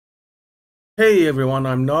Hey everyone,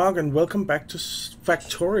 I'm Nog and welcome back to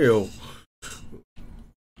Factorio.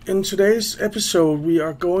 In today's episode we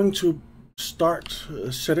are going to start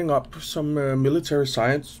setting up some military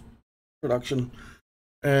science production.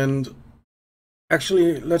 And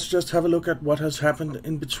actually let's just have a look at what has happened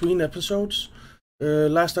in between episodes.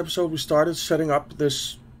 Last episode we started setting up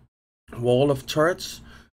this wall of turrets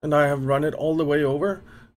and I have run it all the way over,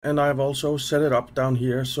 and I have also set it up down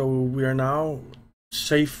here, so we are now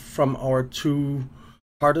safe from our two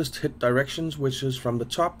hardest hit directions, which is from the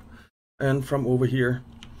top and from over here.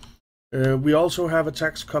 We also have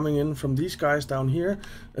attacks coming in from these guys down here.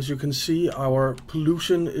 As you can see, our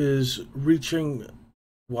pollution is reaching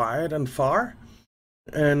wide and far,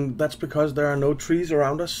 and that's because there are no trees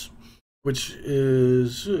around us, which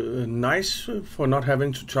is nice for not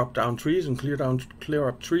having to chop down trees and clear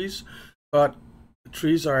up trees. But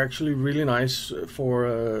trees are actually really nice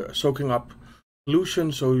for soaking up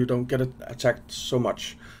pollution, so you don't get attacked so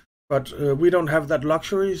much. But we don't have that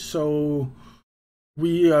luxury, so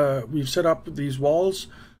we've set up these walls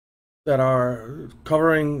that are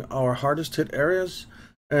covering our hardest hit areas,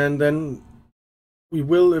 and then we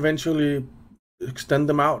will eventually extend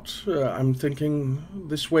them out. I'm thinking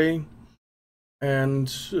this way,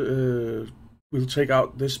 and we'll take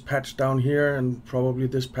out this patch down here and probably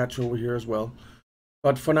this patch over here as well.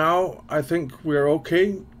 But for now, I think we're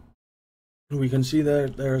okay. We can see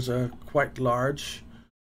that there's a quite large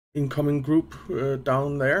incoming group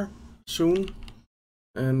down there soon.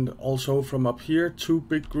 And also from up here, two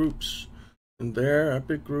big groups. And there a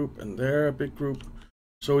big group, and there a big group.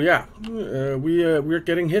 So yeah, we're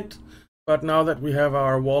getting hit. But now that we have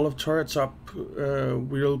our wall of turrets up,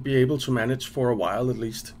 we'll be able to manage for a while at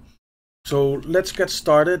least. So let's get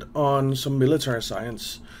started on some military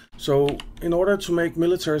science. So in order to make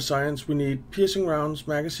military science, we need piercing rounds,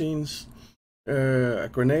 magazines, a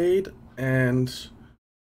grenade, and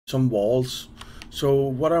some walls. So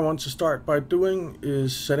what I want to start by doing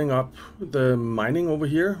is setting up the mining over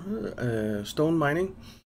here, stone mining,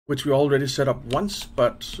 which we already set up once,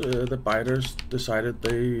 but the biters decided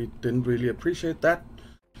they didn't really appreciate that,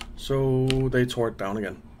 so they tore it down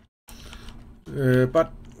again.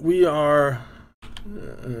 But we are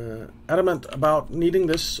adamant about needing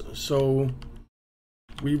this, so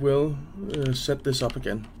we will set this up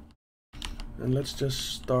again. And let's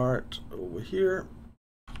just start over here,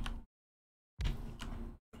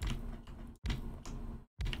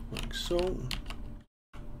 like so,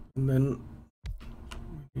 and then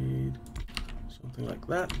we need something like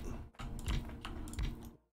that.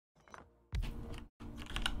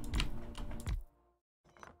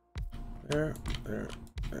 There.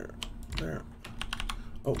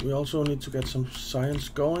 Oh, we also need to get some science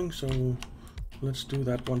going, so let's do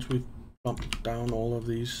that once we've bumped down all of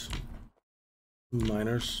these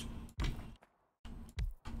miners,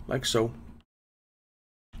 like so.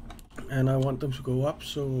 And I want them to go up,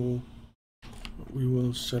 so we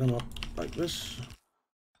will set them up like this.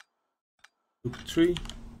 Stupid tree.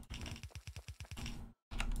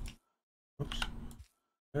 Oops.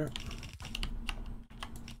 There.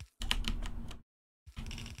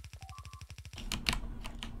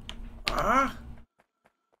 Ah!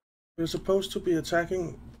 They're supposed to be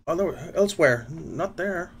attacking elsewhere, not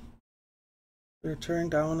there. They're tearing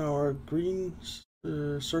down our green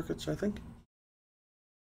circuits, I think.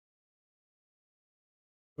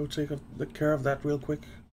 Go take care of that real quick.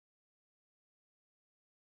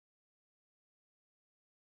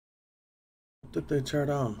 What did they tear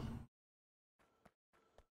down?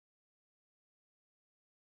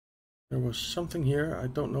 There was something here, I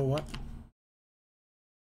don't know what.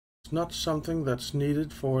 It's not something that's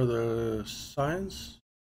needed for the science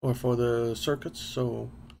or for the circuits, so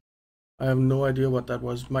I have no idea what that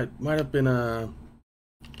was. Might have been a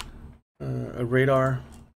radar.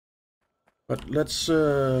 But let's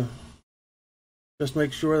just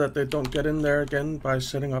make sure that they don't get in there again by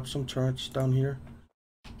setting up some turrets down here.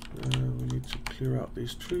 We need to clear out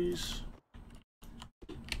these trees.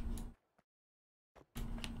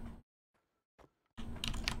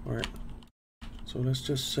 Alright, so let's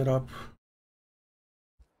just set up,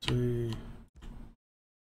 say,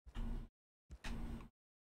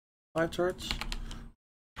 5 turrets.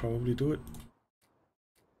 Probably do it.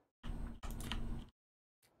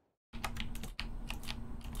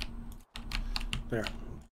 There.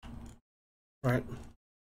 Right.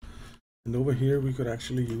 And over here we could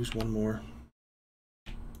actually use one more.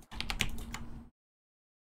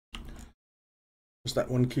 Because that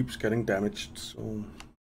one keeps getting damaged, so...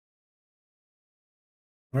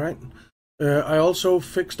 Alright. I also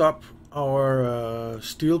fixed up our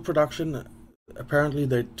steel production apparently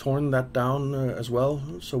they'd torn that down as well,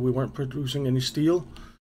 so we weren't producing any steel.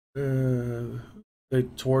 They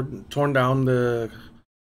torn down the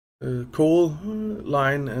coal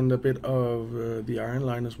line and a bit of the iron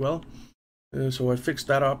line as well. So I fixed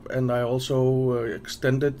that up, and I also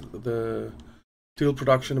extended the steel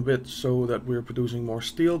production a bit so that we're producing more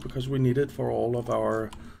steel because we need it for all of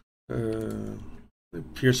our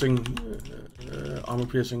piercing armor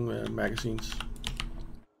piercing magazines.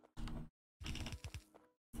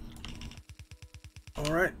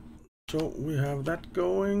 All right, so we have that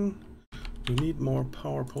going. We need more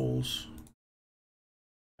power poles.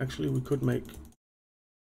 Actually, we could make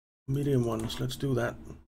medium ones. Let's do that.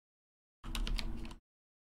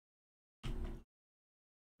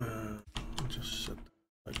 Just set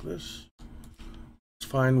like this. It's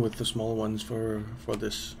fine with the small ones for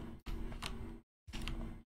this.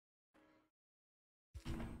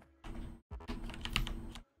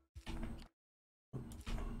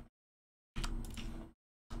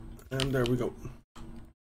 And there we go.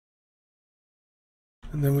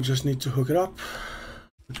 And then we just need to hook it up,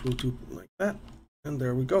 which we'll do like that. And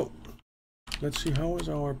there we go. Let's see, how is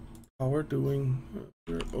our power doing?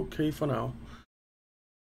 We're okay for now.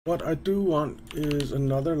 What I do want is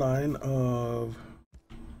another line of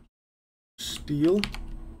steel.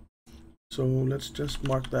 So let's just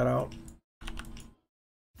mark that out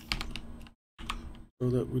so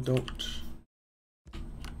that we don't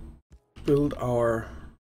build our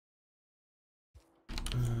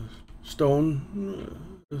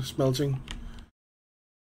stone smelting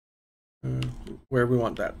where we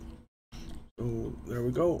want that. So there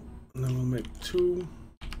we go. And then we'll make 2,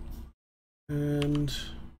 and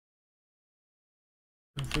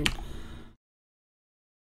I think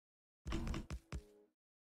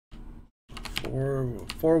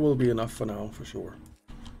 4 will be enough for now, for sure.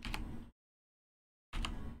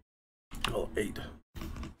 Oh, 8.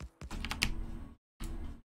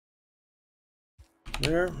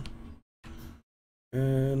 There.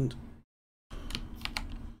 And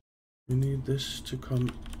we need this to come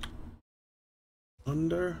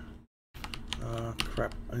under.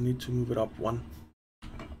 Crap, I need to move it up 1.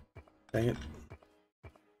 Dang it.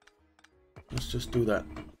 Let's just do that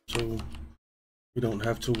so we don't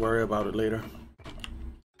have to worry about it later.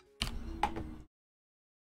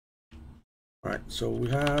 Alright, so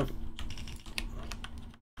we'll have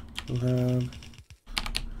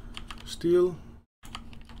steel,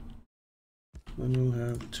 then we'll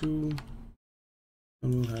have 2,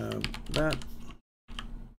 then we'll have that,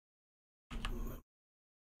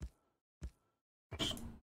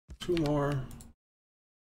 2 more,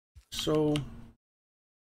 so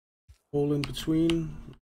hole in between,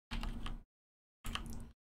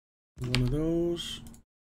 one of those,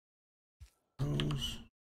 those.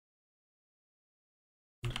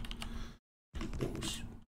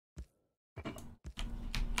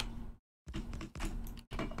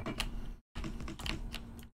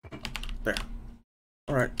 There.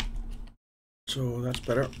 All right. So that's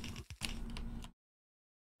better.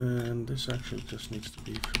 And this actually just needs to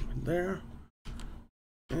be from in there.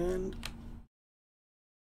 And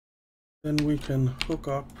then we can hook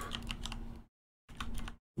up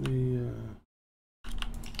the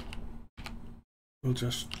we'll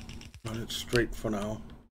just run it straight for now.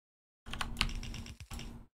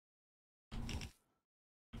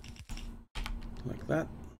 Like that.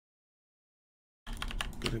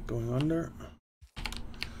 Get it going under.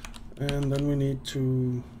 And then we need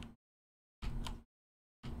to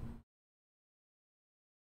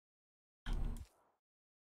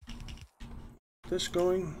this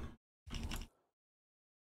going.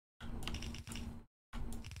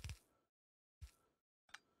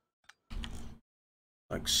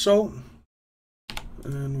 Like so.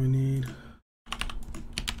 And we need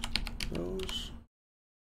those.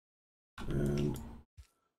 And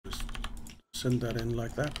just send that in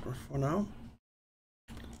like that for now.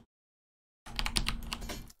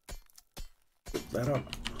 Put that up.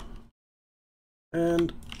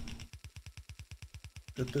 And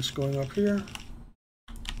get this going up here.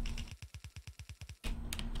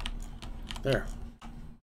 There.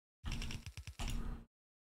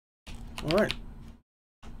 All right.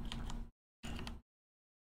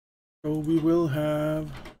 So we will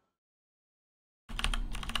have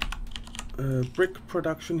brick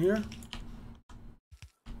production here.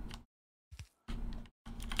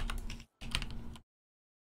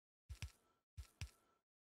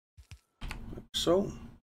 Like so.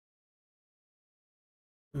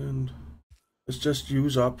 And let's just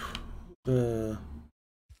use up the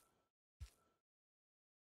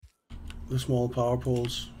small power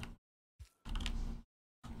poles.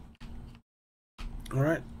 All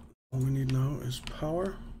right, All we need now is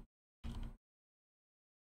power.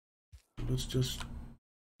 Let's just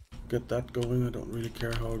get that going. I don't really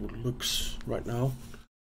care how it looks right now.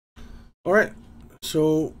 All right,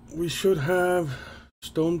 so we should have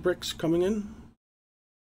stone bricks coming in.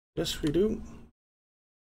 Yes, we do.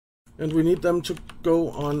 And we need them to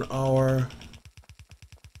go on our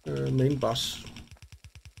main bus.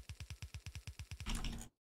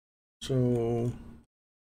 So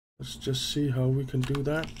let's just see how we can do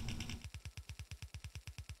that.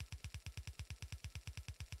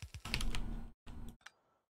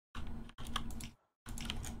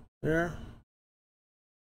 There.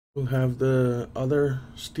 We'll have the other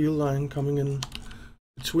steel line coming in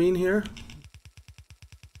between here.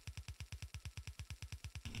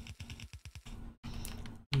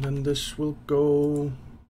 And then this will go.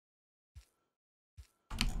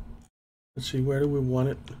 Let's see, where do we want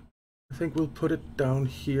it? I think we'll put it down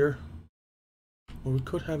here. Or we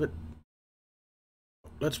could have it.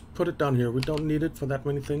 Let's put it down here. We don't need it for that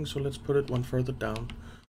many things, so let's put it one further down.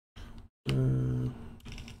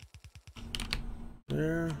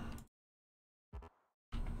 There.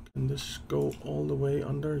 Can this go all the way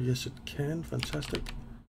under? Yes, it can. Fantastic.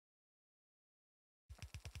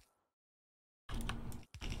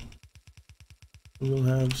 We'll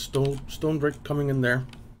have stone brick coming in there.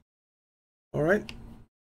 All right.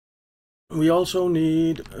 We also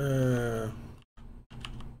need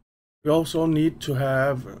to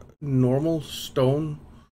have normal stone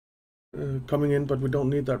coming in, but we don't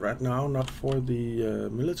need that right now, not for the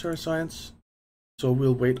military science. So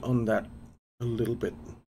we'll wait on that a little bit,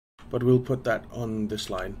 but we'll put that on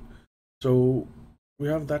this line. So we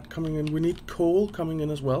have that coming in. We need coal coming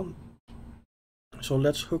in as well. So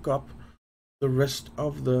let's hook up the rest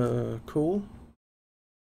of the coal.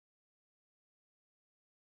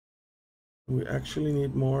 We actually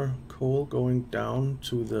need more coal going down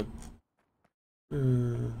to the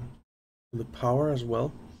power as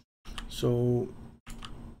well. So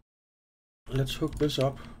let's hook this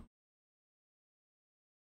up.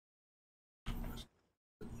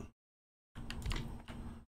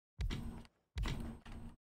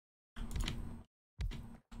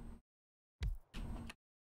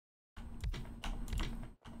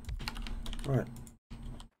 All right.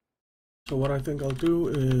 So what I think I'll do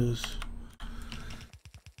is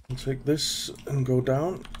I'll take this and go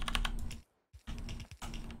down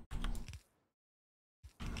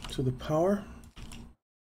to the power.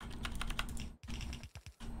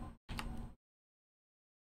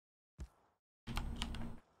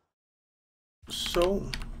 So,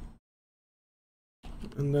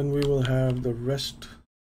 and then we will have the rest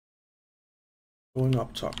going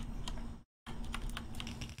up top.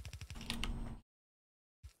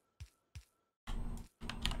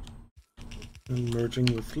 And merging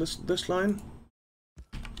with this line.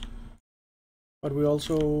 But we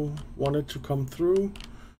also want it to come through,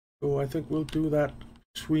 so I think we'll do that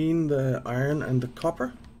between the iron and the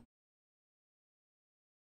copper.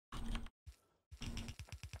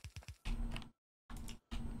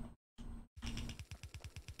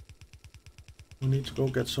 We need to go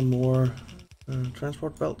get some more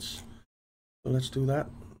transport belts, so let's do that.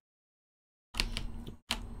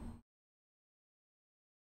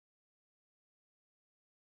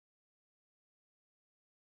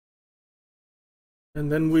 And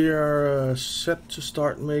then we are set to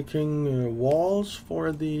start making walls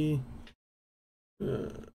for the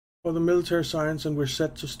military science, and we're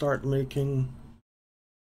set to start making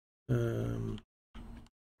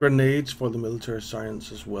grenades for the military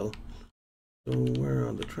science as well. So where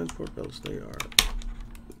are the transport belts? They are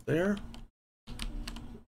there.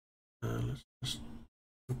 Let's just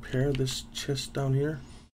prepare this chest down here.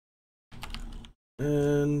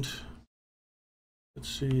 And let's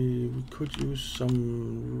see, we could use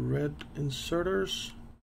some red inserters.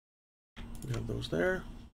 We have those there.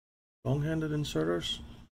 Long-handed inserters.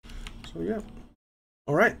 So yeah.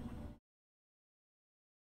 All right.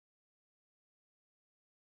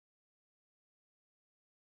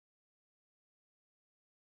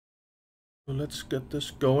 So let's get this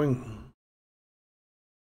going.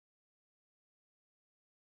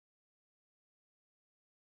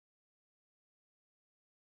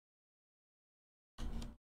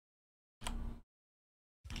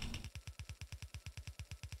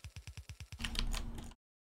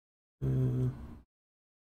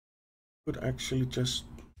 Could actually just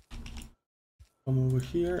come over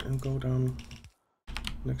here and go down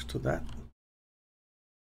next to that.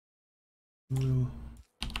 We'll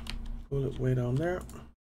pull it way down there.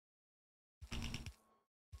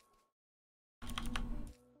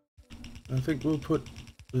 I think we'll put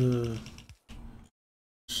the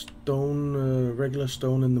stone, regular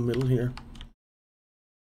stone in the middle here.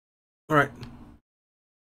 All right,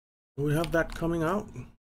 we have that coming out.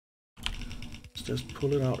 Let's just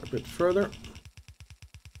pull it out a bit further.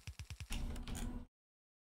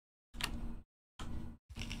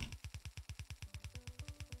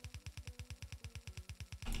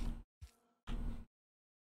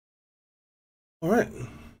 All right,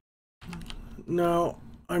 now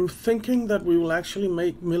I'm thinking that we will actually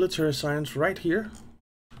make military science right here.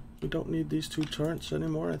 We don't need these two turrets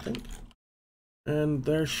anymore, I think. And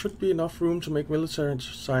there should be enough room to make military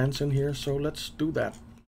science in here, so let's do that.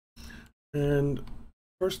 And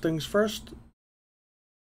first things first,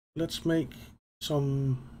 let's make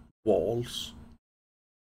some walls.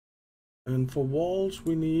 And for walls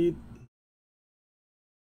we need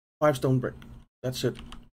 5 stone brick. That's it.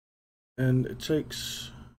 And it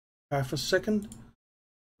takes half a second.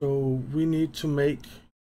 So we need to make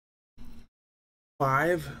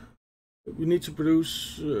 5. We need to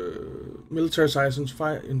produce military science in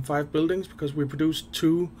 5 buildings, because we produce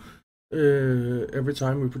 2 every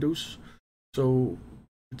time we produce. So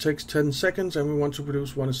it takes 10 seconds and we want to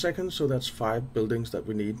produce 1 a second, so that's 5 buildings that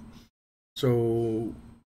we need. So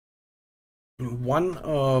one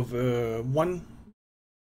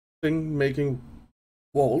thing making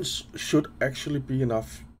walls should actually be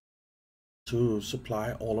enough to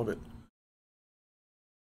supply all of it.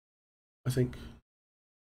 I think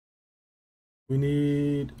we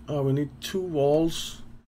need 2 walls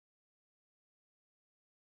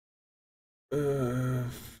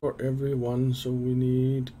for every one, so we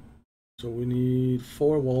need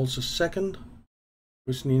 4 walls a second,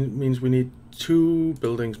 which means we need 2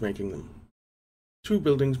 buildings making them. 2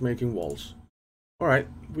 buildings making walls. All right,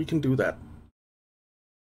 we can do that.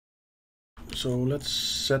 So let's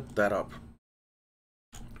set that up,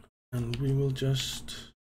 and we will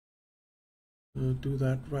just do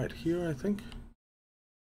that right here, I think.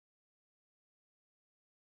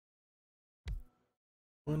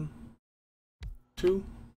 1, 2,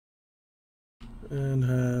 and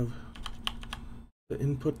have the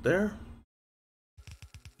input there.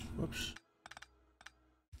 Whoops.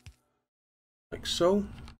 Like so.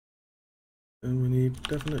 And we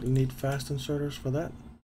definitely need fast inserters for that.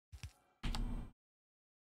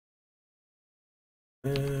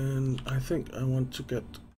 And I think I want to get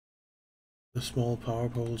the small power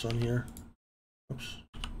poles on here. Oops.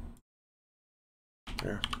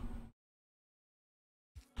 There.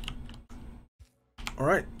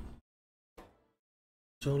 Alright.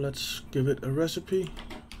 So let's give it a recipe.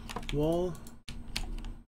 Wall.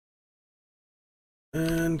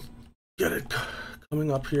 And get it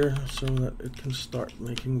coming up here so that it can start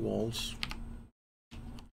making walls.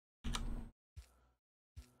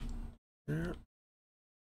 There.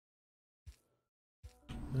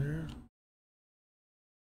 There.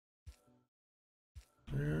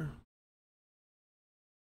 There.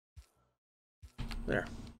 There.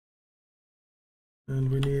 And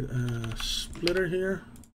we need a splitter here.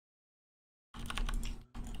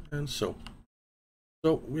 And so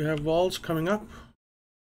we have walls coming up,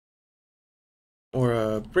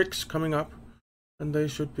 or bricks coming up, and they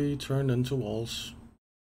should be turned into walls.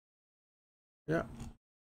 Yeah.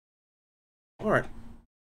 All right.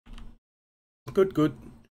 Good, good.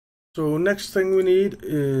 So next thing we need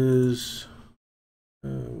is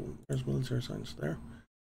where's military science? There.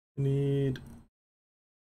 We need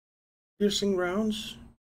piercing rounds.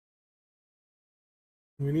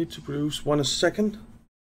 We need to produce 1 a second.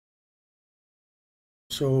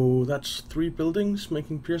 So that's 3 buildings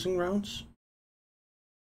making piercing rounds.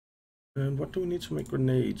 And what do we need to make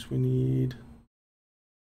grenades? We need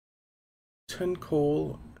 10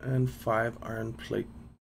 coal and 5 iron plate.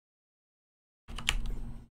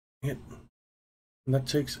 And that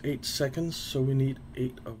takes 8 seconds, so we need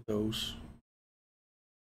 8 of those.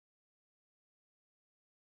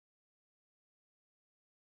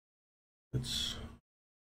 Let's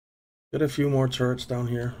get a few more turrets down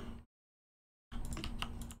here.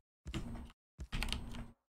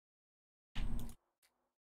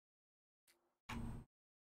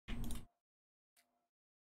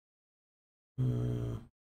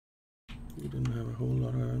 We didn't have a whole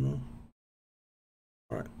lot of ammo.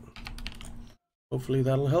 Alright. Hopefully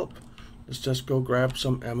that'll help. Let's just go grab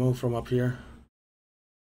some ammo from up here.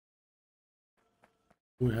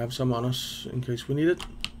 We have some on us in case we need it.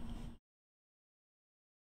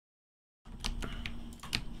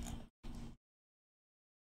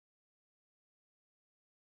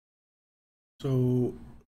 So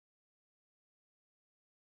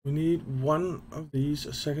we need 1 of these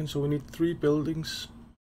a second, so we need 3 buildings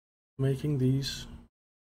making these.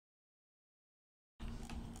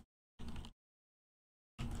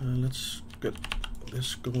 Let's get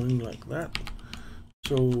this going like that.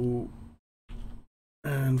 So,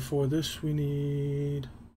 and for this we need,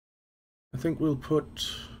 I think we'll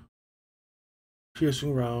put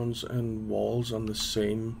piercing rounds and walls on the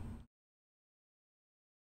same.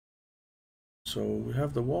 So we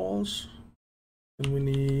have the walls, and we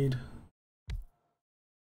need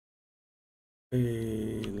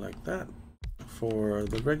a like that for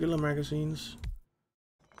the regular magazines,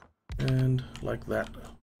 and like that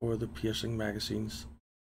for the piercing magazines.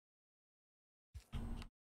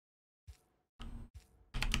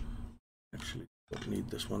 Actually, don't need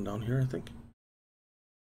this one down here, I think.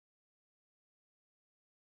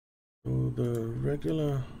 So the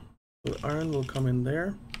regular, the iron will come in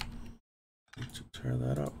there. Need to tear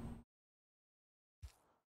that up.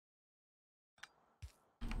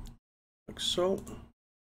 Like so.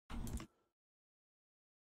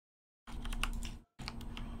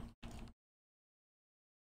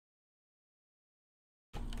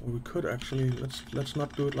 Or we could actually, let's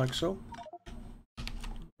not do it like so.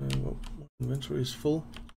 Well, my inventory is full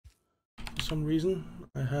for some reason.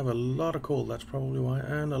 I have a lot of coal, that's probably why,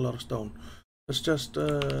 and a lot of stone. Let's just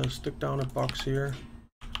stick down a box here.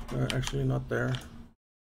 Actually not there.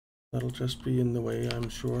 That'll just be in the way, I'm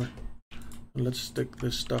sure. And let's stick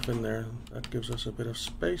this stuff in there. That gives us a bit of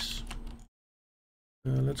space.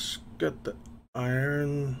 Let's get the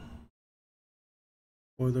iron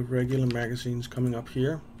for the regular magazines coming up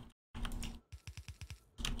here.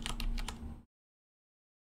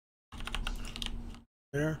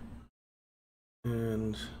 There.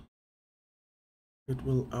 And it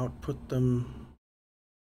will output them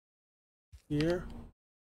here.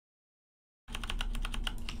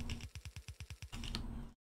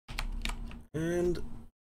 And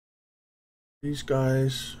these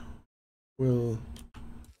guys will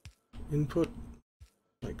input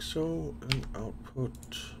like so and output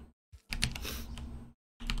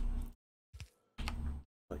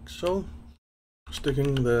like so,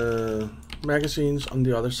 sticking the magazines on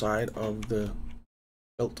the other side of the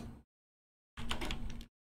belt.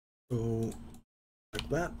 So like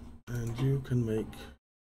that, and you can make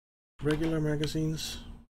regular magazines.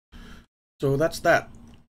 So that's that.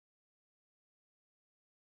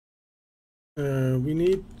 We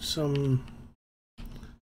need some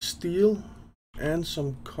steel and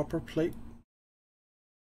some copper plate.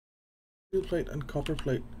 Steel plate and copper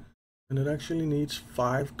plate. And it actually needs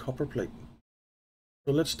 5 copper plate.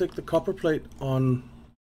 So let's stick the copper plate on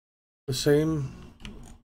the same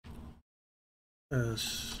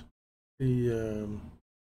as the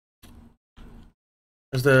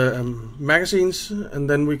magazines, and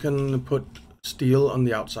then we can put steel on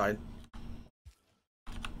the outside.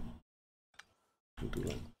 Do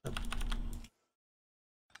like that.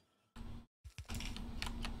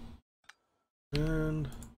 And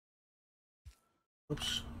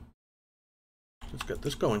oops, let's get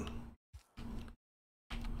this going.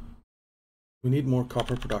 We need more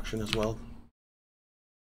copper production as well.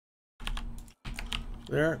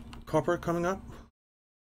 There, copper coming up,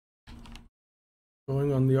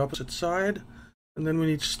 going on the opposite side, and then we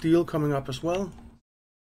need steel coming up as well,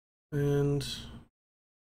 and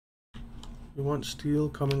we want steel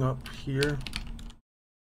coming up here.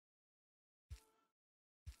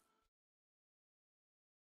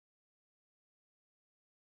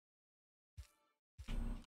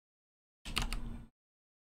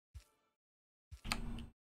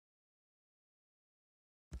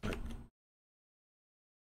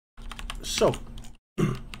 So,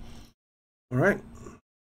 all right,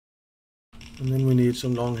 and then we need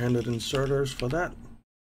some long-handed inserters for that.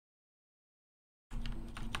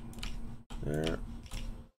 There,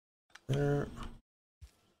 there.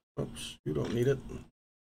 Oops, you don't need it.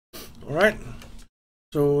 All right,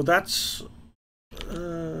 so that's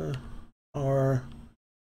our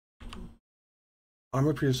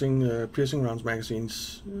armor piercing rounds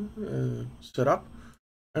magazines set up,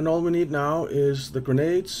 and all we need now is the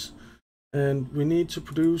grenades, and we need to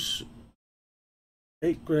produce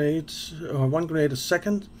 8 grenades, or 1 grenade a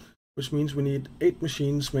second, which means we need 8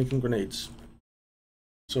 machines making grenades.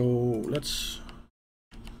 So let's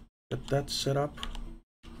get that set up.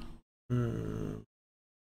 1,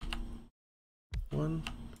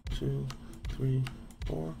 2, 3,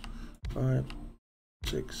 4, 5,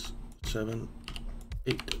 6, 7,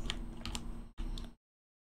 8.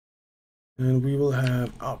 And we will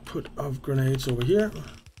have output of grenades over here.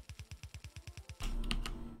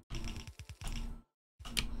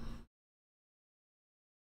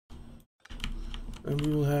 And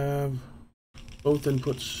we will have both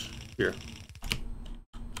inputs here.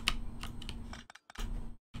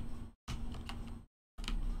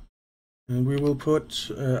 And we will put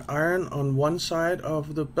iron on one side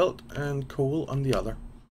of the belt and coal on the other.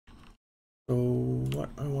 So what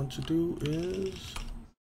I want to do is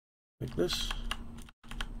like this.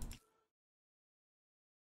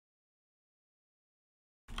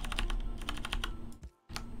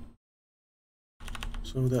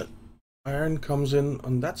 So that iron comes in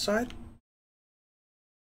on that side.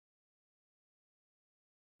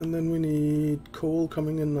 And then we need coal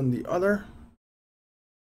coming in on the other,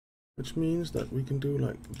 which means that we can do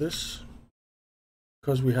like this.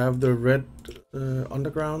 Because we have the red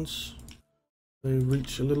undergrounds, they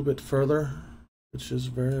reach a little bit further, which is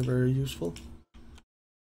very, very useful.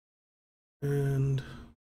 And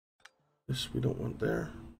this we don't want there.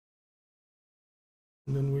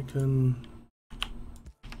 And then we can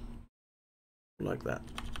like that.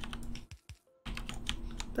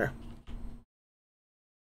 There.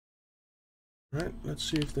 Right, let's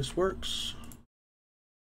see if this works.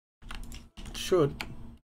 It should.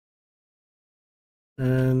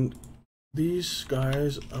 And these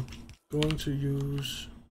guys are going to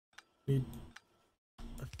need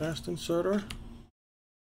a fast inserter,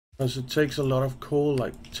 because it takes a lot of coal,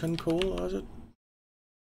 like 10 coal, was it?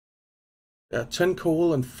 Yeah, 10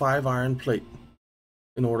 coal and 5 iron plate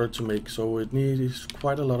in order to make, so it needs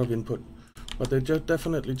quite a lot of input. But they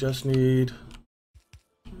definitely just need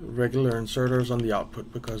regular inserters on the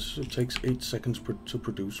output, because it takes 8 seconds to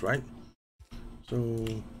produce, right? So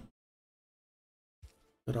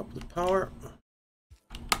set up the power,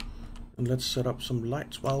 and let's set up some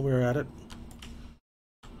lights while we're at it,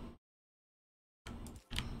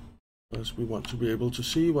 because we want to be able to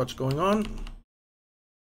see what's going on.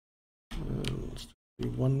 Let's do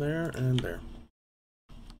one there and there.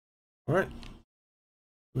 All right,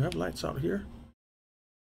 we have lights out here.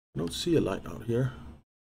 I don't see a light out here.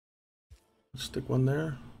 Let's stick one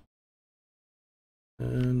there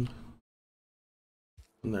and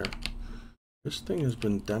there. This thing has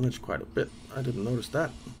been damaged quite a bit. I didn't notice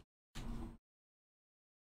that.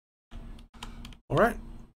 All right.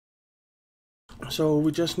 So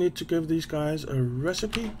we just need to give these guys a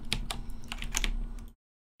recipe.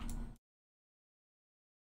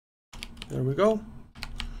 There we go.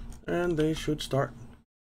 And they should start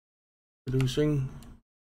producing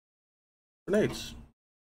grenades.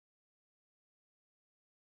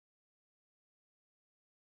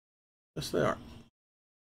 Yes, they are.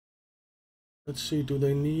 Let's see, do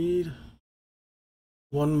they need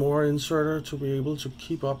one more inserter to be able to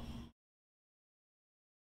keep up?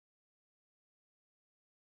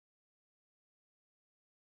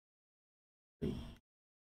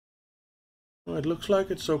 Well, it looks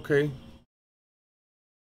like it's okay.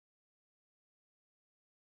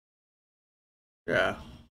 Yeah,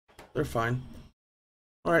 they're fine.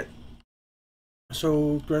 All right.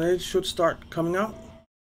 So grenades should start coming out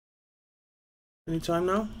anytime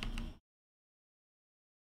now.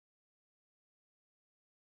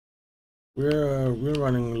 We're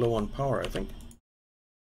running low on power, I think.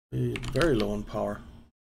 Very low on power.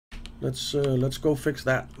 Let's go fix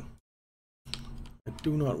that. I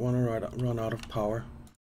do not want to run out of power.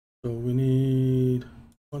 So we need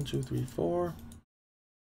 1, 2, 3, 4,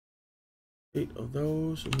 8 of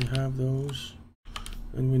those, and we have those,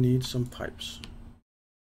 and we need some pipes.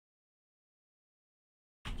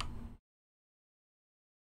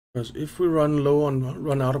 Because if we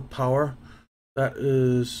run out of power, that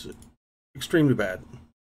is extremely bad.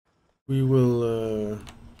 We will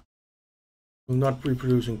not be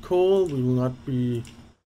producing coal. We will not be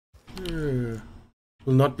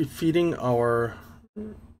feeding our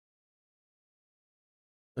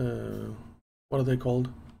what are they called?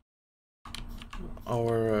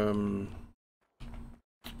 Our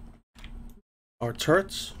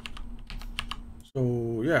turrets.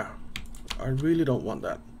 So yeah, I really don't want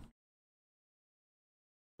that.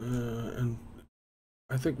 And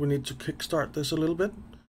I think we need to kickstart this a little bit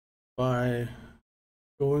by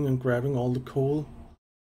going and grabbing all the coal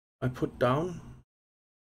I put down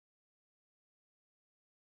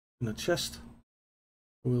in a chest.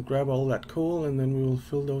 We'll grab all that coal and then we will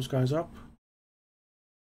fill those guys up.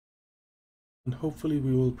 And hopefully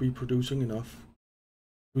we will be producing enough.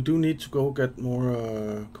 We do need to go get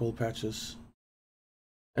more coal patches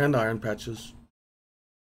and iron patches.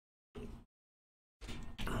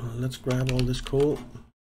 Let's grab all this coal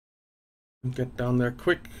and get down there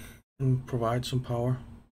quick and provide some power.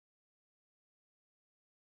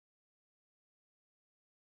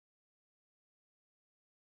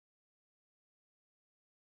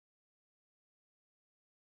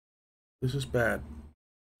 This is bad.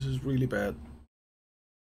 This is really bad.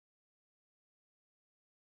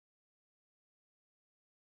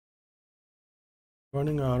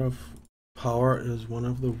 Running out of Power is one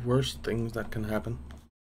of the worst things that can happen.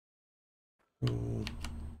 So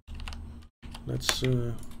let's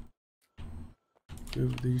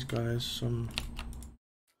give these guys some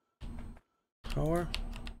power,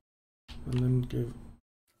 and then give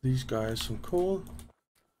these guys some coal.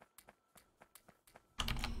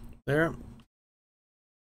 There.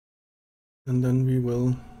 And then we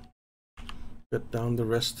will get down the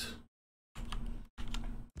rest.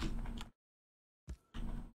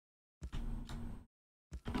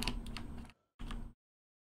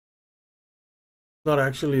 Not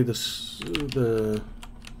actually the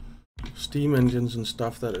steam engines and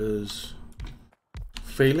stuff that is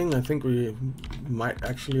failing. I think we might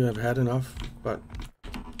actually have had enough, but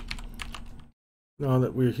now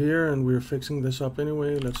that we're here and we're fixing this up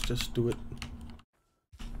anyway, let's just do it.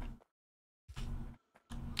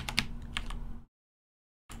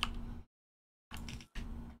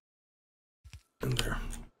 And there.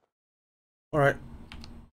 Alright.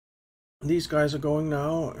 These guys are going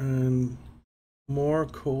now, and more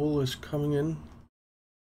coal is coming in.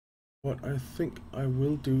 What I think I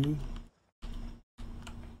will do...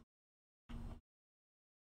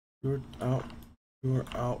 You're out. You're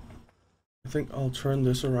out. I think I'll turn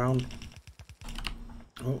this around.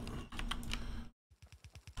 Oh.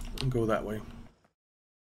 And go that way.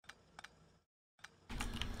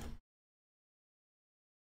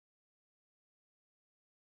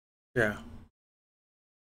 Yeah.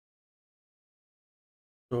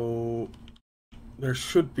 So there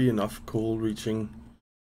should be enough coal reaching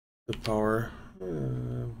the power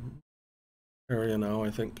area now,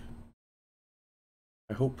 I think.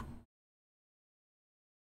 I hope.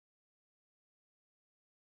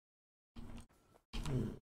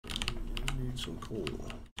 Need some coal.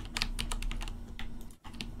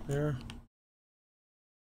 There.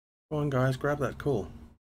 Come on guys, grab that coal.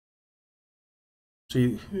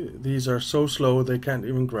 See, these are so slow they can't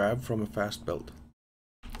even grab from a fast belt,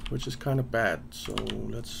 which is kind of bad, so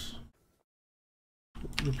let's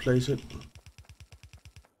replace it.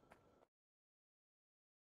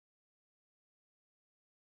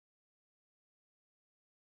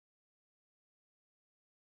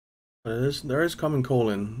 But there is coming coal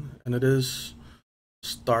in, and it is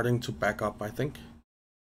starting to back up, I think.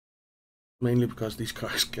 Mainly because these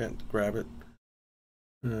guys can't grab it.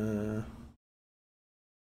 To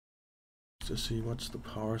see what's the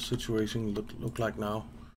power situation look like now.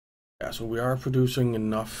 Yeah, so we are producing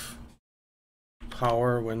enough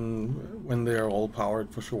power when they are all powered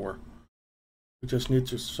for sure. We just need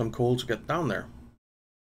some coal to get down there,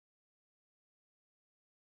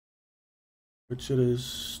 which it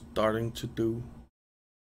is starting to do,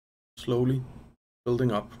 slowly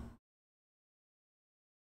building up.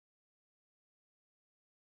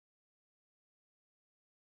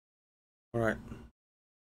 All right.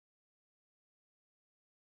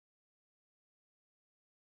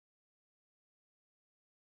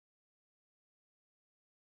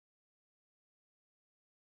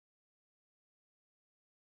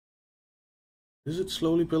 Is it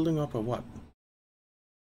slowly building up or what?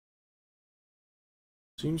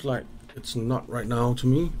 Seems like it's not right now to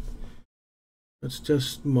me. Let's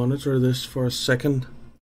just monitor this for a second.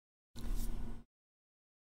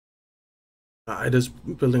 It is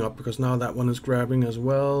building up because now that one is grabbing as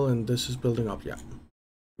well, and this is building up. Yeah,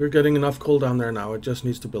 we're getting enough coal down there now. It just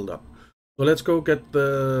needs to build up. So let's go get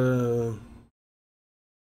the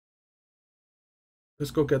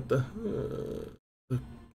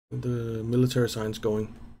the military science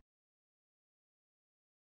going.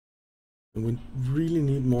 And we really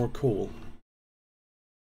need more coal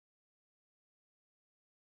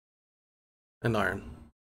and iron.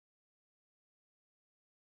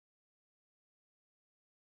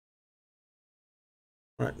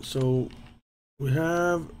 Right, so we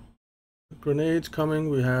have grenades coming,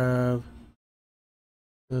 we have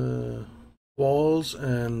walls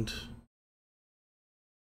and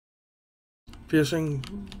piercing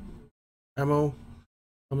ammo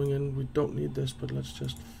coming in. We don't need this, but let's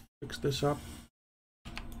just fix this up.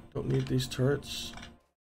 Don't need these turrets.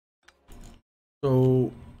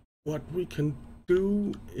 So what we can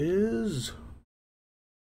do is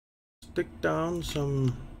stick down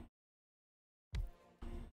some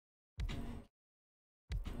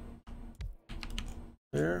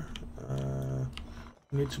there.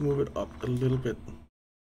 Need to move it up a little bit.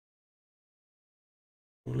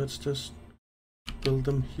 So let's just build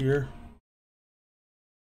them here.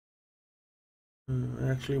 I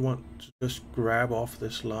actually want to just grab off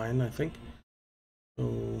this line, I think.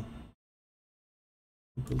 So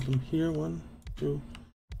build them here. 1, 2,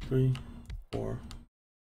 3, 4.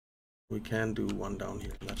 We can do one down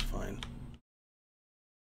here, that's fine.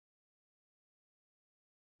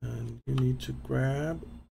 And you need to grab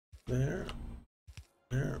there,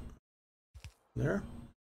 there, there.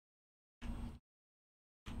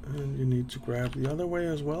 And you need to grab the other way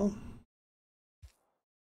as well.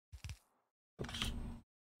 Oops.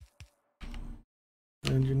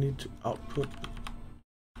 And you need to output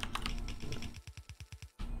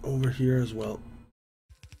over here as well.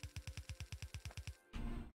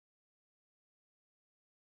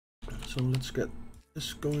 So let's get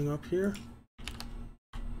this going up here.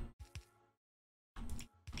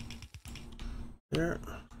 There.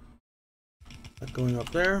 That going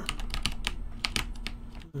up there.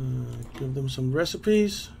 Give them some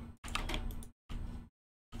recipes.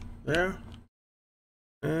 There.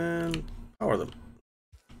 And power them.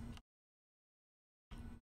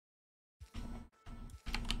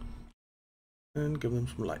 And give them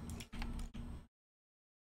some light.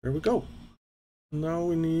 There we go. Now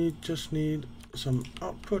we just need some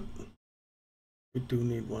output. We do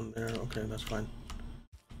need one there. Okay, that's fine.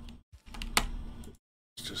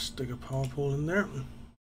 Let's just stick a power pole in there.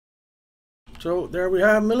 So there we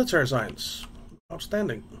have military science.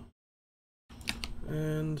 Outstanding.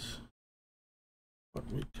 And what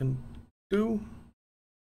we can do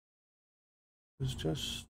is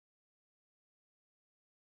just...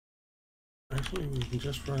 Actually, we can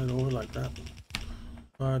just run it over like that.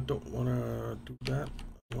 I don't want to do that.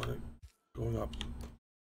 I want it going up.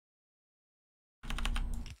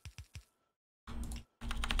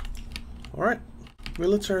 All right,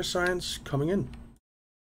 military science coming in.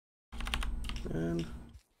 And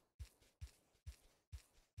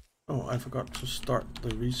oh, I forgot to start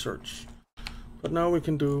the research. But now we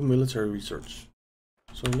can do military research.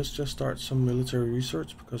 So let's just start some military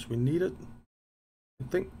research because we need it. I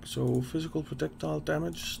think so. Physical projectile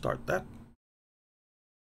damage, start that.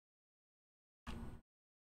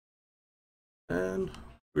 And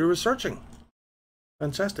we're researching.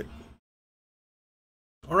 Fantastic.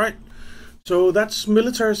 All right, so that's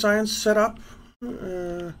military science set up,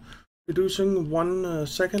 producing 1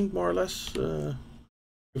 second more or less.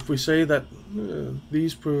 If we say that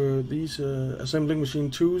these assembling machine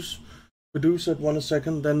 2s produce at 1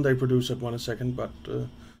 second, then they produce at 1 second, but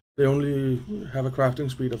they only have a crafting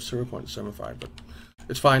speed of 0.75, but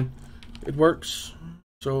it's fine. It works.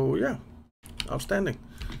 So yeah, outstanding.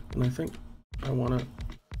 And I think I want to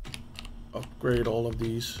upgrade all of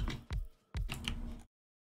these.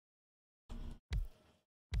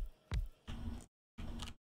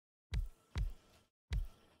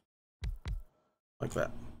 Like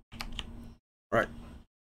that. All right.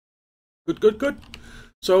 Good.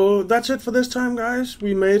 So that's it for this time, guys.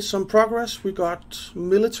 We made some progress. We got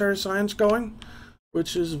military science going,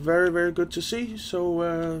 which is very good to see.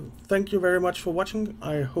 So thank you very much for watching.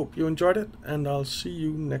 I hope you enjoyed it, and I'll see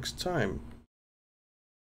you next time.